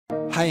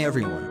Hi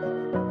everyone.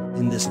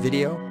 In this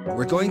video,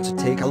 we're going to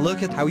take a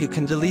look at how you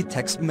can delete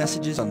text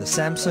messages on the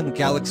Samsung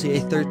Galaxy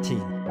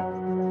A13.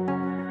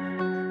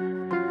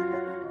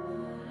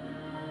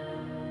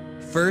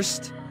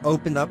 First,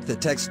 open up the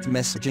text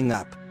messaging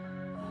app.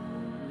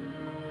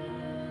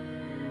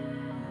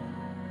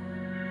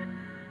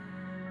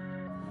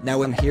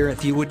 Now in here,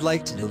 if you would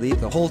like to delete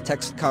the whole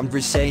text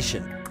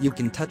conversation, you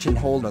can touch and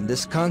hold on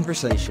this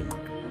conversation,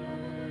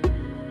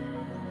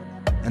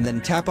 and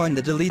then tap on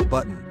the delete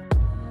button.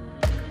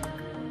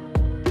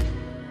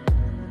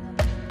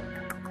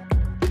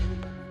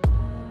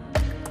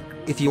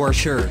 If you are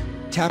sure,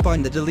 tap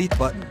on the delete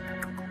button.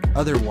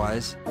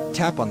 Otherwise,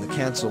 tap on the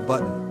cancel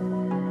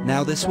button.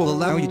 Now this will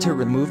allow you to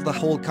remove the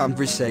whole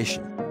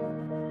conversation.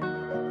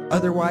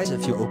 Otherwise,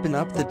 if you open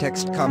up the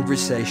text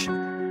conversation,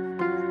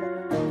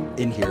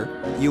 in here,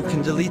 you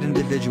can delete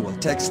individual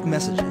text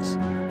messages.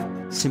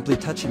 Simply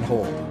touch and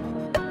hold.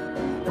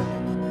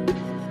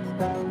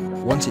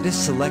 Once it is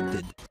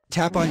selected,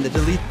 tap on the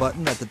delete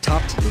button at the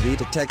top to delete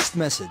a text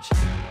message.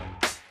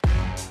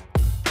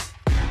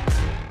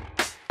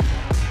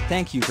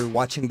 Thank you for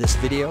watching this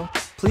video.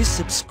 Please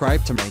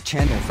subscribe to my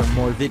channel for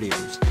more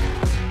videos.